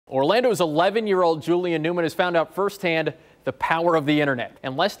Orlando's 11-year-old Julian Newman has found out firsthand the power of the internet.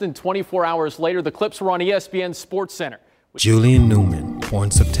 And less than 24 hours later, the clips were on ESPN's Sports Center. Julian Newman,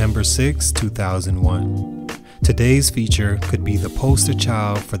 born September 6, 2001. Today's feature could be the poster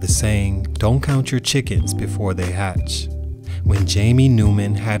child for the saying, "Don't count your chickens before they hatch." When Jamie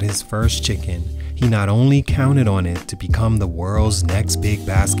Newman had his first chicken, he not only counted on it to become the world's next big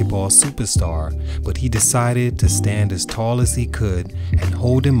basketball superstar, but he decided to stand as tall as he could and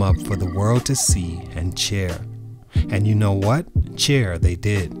hold him up for the world to see and cheer. And you know what? Cheer they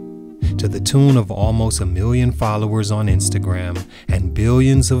did. To the tune of almost 1 million followers on Instagram and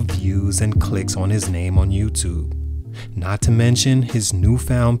billions of views and clicks on his name on YouTube. Not to mention his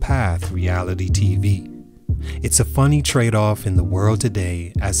newfound path, reality TV. It's a funny trade-off in the world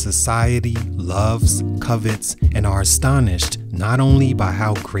today as society loves, covets, and are astonished not only by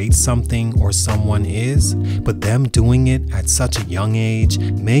how great something or someone is, but them doing it at such a young age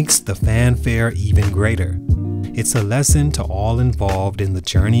makes the fanfare even greater. It's a lesson to all involved in the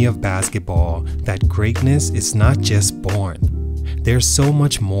journey of basketball that greatness is not just born. There's so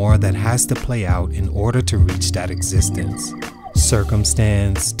much more that has to play out in order to reach that existence.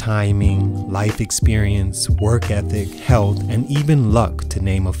 Circumstance, timing, life experience, work ethic, health, and even luck, to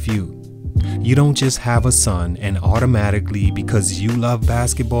name a few. You don't just have a son and automatically, because you love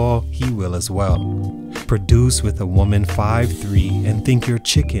basketball, he will as well. Produce with a woman 5'3" and think your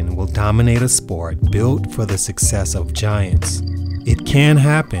chicken will dominate a sport built for the success of giants. It can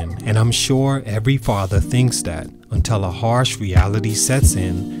happen, and I'm sure every father thinks that, until a harsh reality sets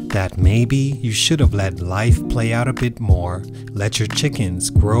in that maybe you should have let life play out a bit more, let your chickens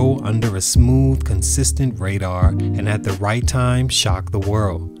grow under a smooth, consistent radar, and at the right time shock the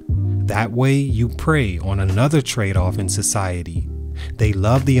world. That way you prey on another trade-off in society. They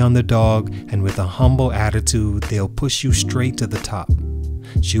love the underdog, and with a humble attitude, they'll push you straight to the top.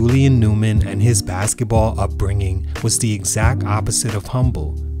 Julian Newman and his basketball upbringing was the exact opposite of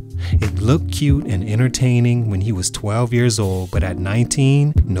humble. It looked cute and entertaining when he was 12 years old, but at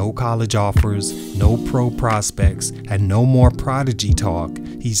 19, no college offers, no pro prospects, and no more Prodigy talk.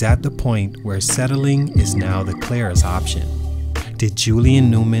 He's at the point where settling is now the clearest option. Did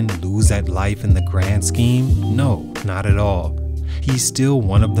Julian Newman lose at life in the grand scheme? No, not at all. He's still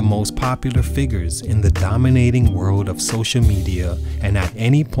one of the most popular figures in the dominating world of social media, and at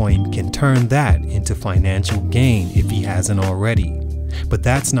any point can turn that into financial gain if he hasn't already. But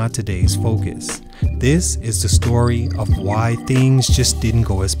that's not today's focus. This is the story of why things just didn't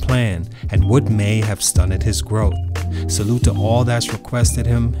go as planned and what may have stunted his growth. Salute to all that's requested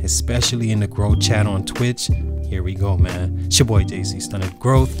him, especially in the growth chat on Twitch. Here we go, man. It's your boy JC, Stunted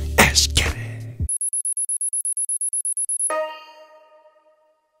Growth. Get it.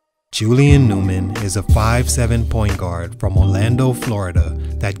 Julian Newman is a 5'7" point guard from Orlando, Florida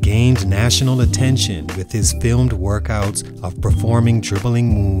that gained national attention with his filmed workouts of performing dribbling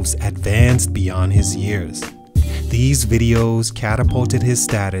moves advanced beyond his years. These videos catapulted his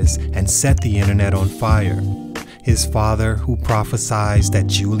status and set the internet on fire. His father, who prophesied that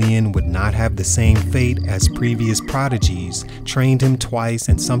Julian would not have the same fate as previous prodigies, trained him twice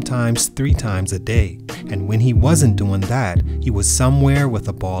and sometimes 3 times a day. And when he wasn't doing that, he was somewhere with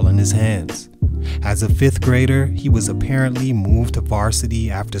a ball in his hands. As a 5th grader, he was apparently moved to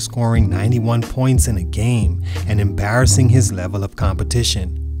varsity after scoring 91 points in a game and embarrassing his level of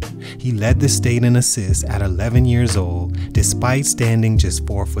competition. He led the state in assists at 11 years old, despite standing just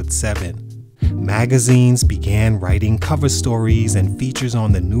 4'7". Magazines began writing cover stories and features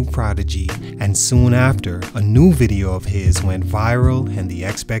on the new Prodigy, and soon after, a new video of his went viral and the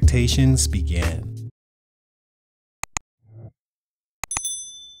expectations began.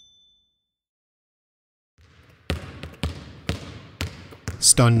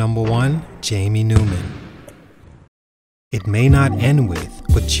 Stunt number 1, Jamie Newman. It may not end with,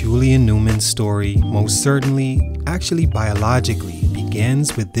 but Julian Newman's story most certainly, actually biologically,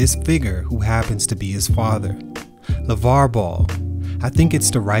 begins with this figure who happens to be his father, LeVar Ball. I think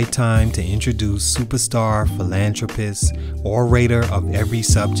it's the right time to introduce superstar, philanthropist, orator of every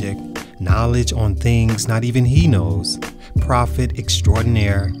subject, knowledge on things not even he knows, prophet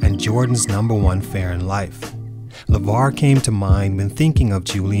extraordinaire, and Jordan's #1 fair in life. LeVar came to mind when thinking of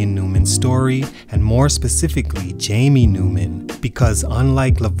Julian Newman's story, and more specifically Jamie Newman, because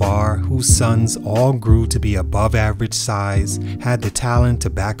unlike LeVar, whose sons all grew to be above average size, had the talent to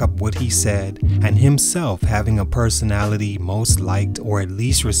back up what he said, and himself having a personality most liked or at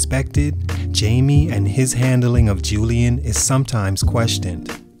least respected, Jamie and his handling of Julian is sometimes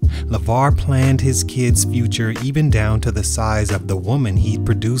questioned. LeVar planned his kid's future even down to the size of the woman he'd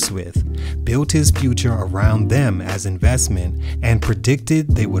produce with, built his future around them as investment, and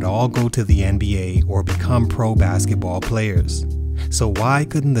predicted they would all go to the NBA or become pro basketball players. So why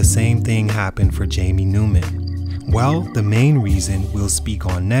couldn't the same thing happen for Jamie Newman? Well, the main reason we'll speak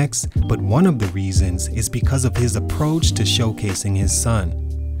on next, but one of the reasons is because of his approach to showcasing his son.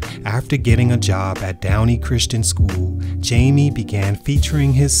 After getting a job at Downey Christian School, Jamie began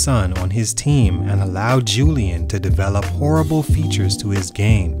featuring his son on his team and allowed Julian to develop horrible features to his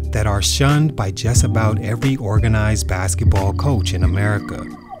game that are shunned by just about every organized basketball coach in America.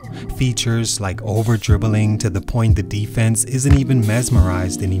 Features like over-dribbling to the point the defense isn't even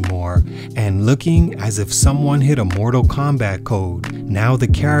mesmerized anymore, and looking as if someone hit a Mortal Kombat code. Now the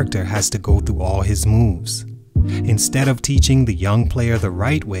character has to go through all his moves. Instead of teaching the young player the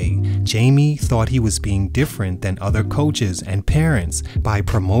right way, Jamie thought he was being different than other coaches and parents by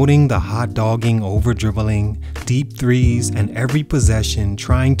promoting the hot-dogging, over-dribbling, deep threes, and every possession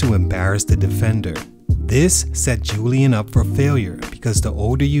trying to embarrass the defender. This set Julian up for failure because the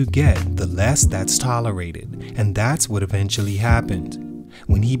older you get, the less that's tolerated, and that's what eventually happened.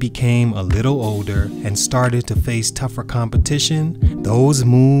 When he became a little older and started to face tougher competition, those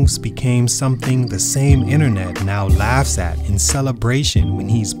moves became something the same internet now laughs at in celebration when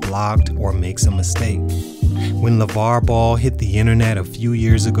he's blocked or makes a mistake. When LeVar Ball hit the internet a few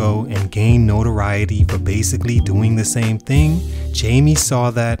years ago and gained notoriety for basically doing the same thing, Jamie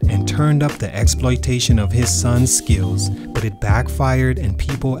saw that and turned up the exploitation of his son's skills, but it backfired and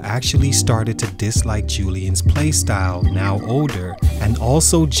people actually started to dislike Julian's playstyle, now older, and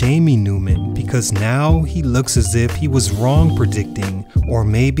also Jamie Newman, because now he looks as if he was wrong predicting or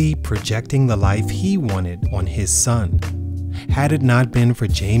maybe projecting the life he wanted on his son. Had it not been for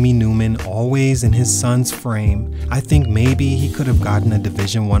Jamie Newman always in his son's frame, I think maybe he could have gotten a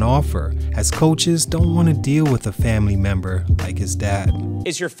Division I offer, as coaches don't want to deal with a family member like his dad.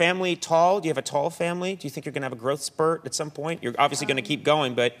 Is your family tall? Do you have a tall family? Do you think you're going to have a growth spurt at some point? You're obviously going to keep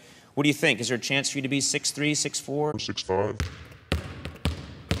going, but what do you think? Is there a chance for you to be 6'3", 6'4"? 6'5".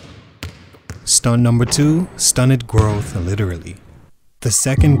 Stunt number 2, stunted growth, literally. The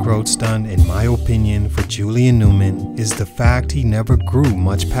second growth stunt, in my opinion, for Julian Newman is the fact he never grew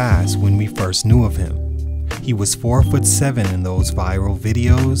much past when we first knew of him. He was 4'7" in those viral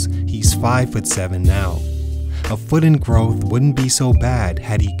videos, he's 5'7" now. A foot in growth wouldn't be so bad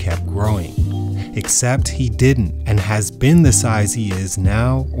had he kept growing. Except he didn't and has been the size he is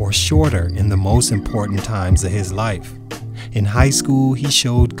now or shorter in the most important times of his life. In high school, he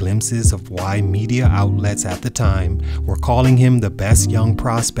showed glimpses of why media outlets at the time were calling him the best young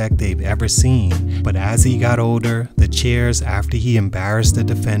prospect they've ever seen, but as he got older, the cheers after he embarrassed the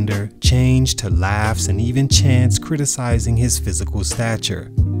defender changed to laughs and even chants criticizing his physical stature.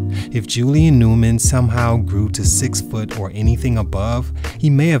 If Julian Newman somehow grew to 6 foot or anything above, he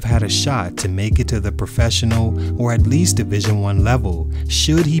may have had a shot to make it to the professional or at least Division I level,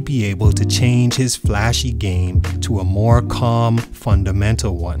 should he be able to change his flashy game to a more calm,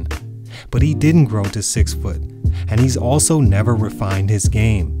 fundamental one. But he didn't grow to 6 foot, and he's also never refined his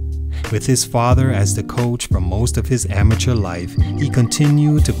game. With his father as the coach for most of his amateur life, he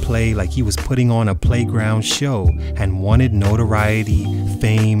continued to play like he was putting on a playground show and wanted notoriety,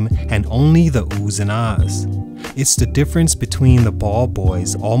 fame, and only the oohs and ahs. It's the difference between the ball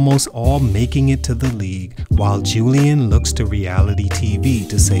boys almost all making it to the league while Julian looks to reality TV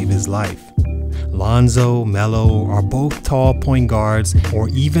to save his life. Lonzo, Melo are both tall point guards or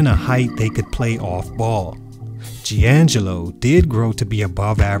even a height they could play off ball. D'Angelo did grow to be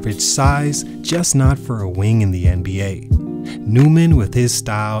above average size, just not for a wing in the NBA. Newman, with his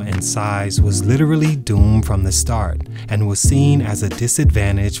style and size, was literally doomed from the start and was seen as a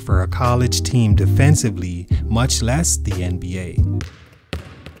disadvantage for a college team defensively, much less the NBA.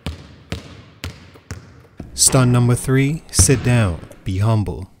 Stunt number 3, sit down, be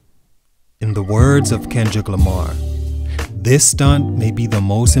humble. In the words of Kendrick Lamar, this stunt may be the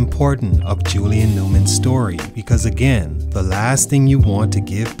most important of Julian Newman's story because, again, the last thing you want to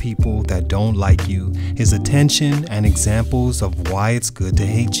give people that don't like you is attention and examples of why it's good to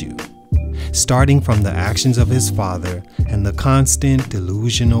hate you. Starting from the actions of his father and the constant,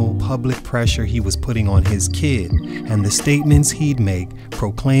 delusional public pressure he was putting on his kid and the statements he'd make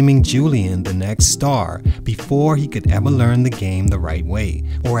proclaiming Julian the next star before he could ever learn the game the right way,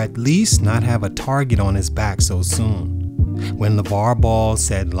 or at least not have a target on his back so soon. When LeVar Ball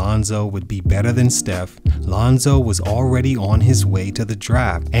said Lonzo would be better than Steph, Lonzo was already on his way to the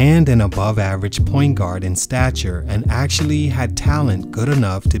draft and an above-average point guard in stature, and actually had talent good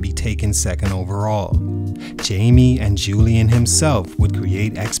enough to be taken second overall. Jamie and Julian himself would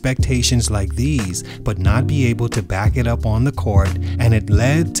create expectations like these, but not be able to back it up on the court, and it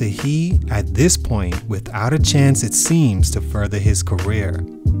led to he, at this point, without a chance it seems to further his career.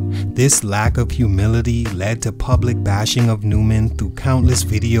 This lack of humility led to public bashing of Newman through countless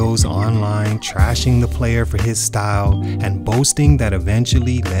videos online, trashing the player for his style, and boasting that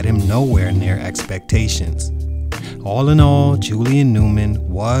eventually led him nowhere near expectations. All in all, Julian Newman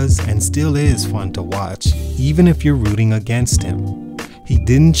was and still is fun to watch, even if you're rooting against him. He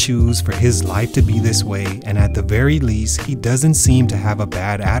didn't choose for his life to be this way, and at the very least, he doesn't seem to have a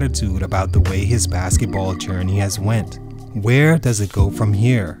bad attitude about the way his basketball journey has went. Where does it go from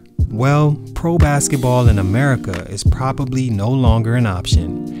here? Well, pro basketball in America is probably no longer an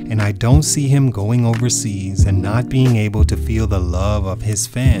option, and I don't see him going overseas and not being able to feel the love of his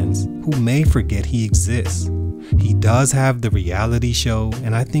fans, who may forget he exists. He does have the reality show,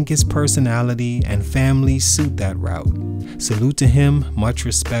 and I think his personality and family suit that route. Salute to him, much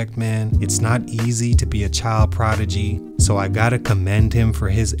respect, man. It's not easy to be a child prodigy, so I gotta commend him for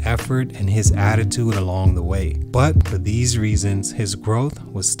his effort and his attitude along the way. But for these reasons, his growth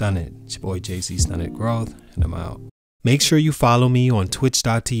was stunted. It's your boy JC Stunted Growth, and I'm out. Make sure you follow me on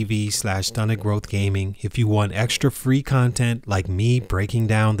twitch.tv/StuntedGrowthGaming if you want extra free content like me breaking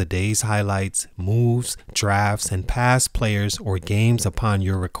down the day's highlights, moves, drafts, and past players or games upon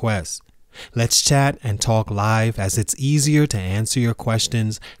your request. Let's chat and talk live, as it's easier to answer your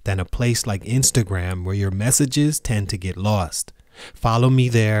questions than a place like Instagram where your messages tend to get lost. Follow me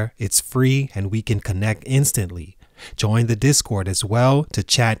there, it's free and we can connect instantly. Join the Discord as well to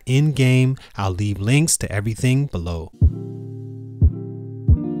chat in-game. I'll leave links to everything below.